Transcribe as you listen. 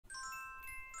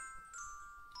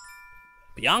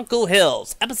Bianco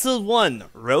Hills, Episode 1,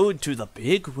 Road to the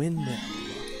Big Windmill.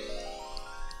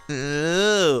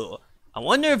 Ooh, I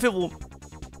wonder if it will...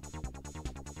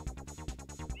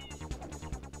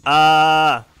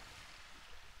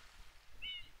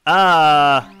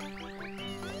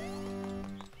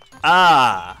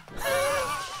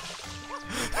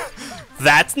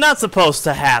 That's not supposed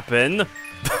to happen.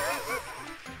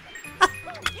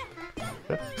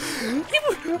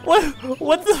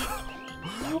 What the...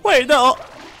 Wait, no.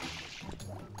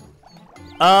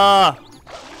 Uh-oh.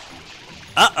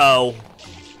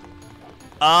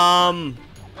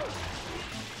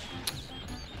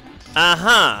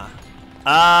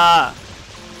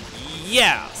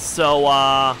 Yeah,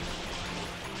 so,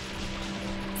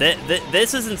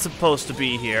 this isn't supposed to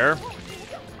be here.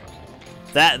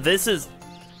 This is...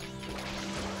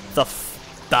 The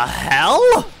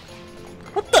hell?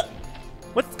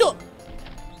 What's going...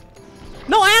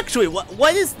 No, actually,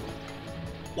 what is...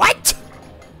 What?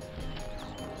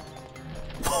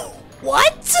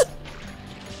 What?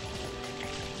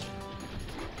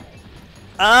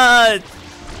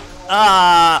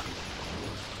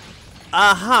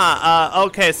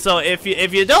 Okay, so if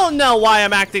you don't know why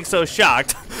I'm acting so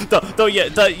shocked, though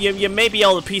you may be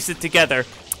able to piece it together.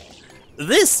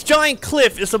 This giant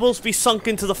cliff is supposed to be sunk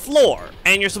into the floor,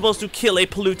 and you're supposed to kill a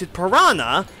polluted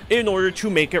piranha in order to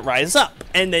make it rise up,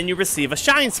 and then you receive a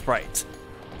shine sprite.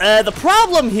 The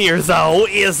problem here, though,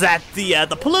 is that the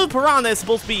polluted piranha is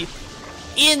supposed to be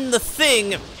in the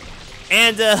thing,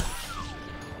 and,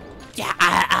 yeah,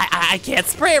 I can't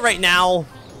spray it right now.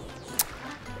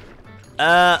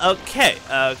 Okay,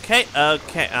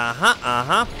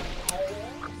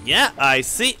 yeah, I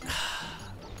see.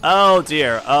 Oh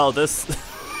dear, oh this... What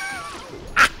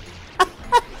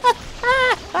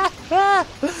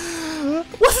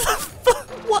the fuck?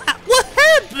 What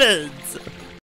happened?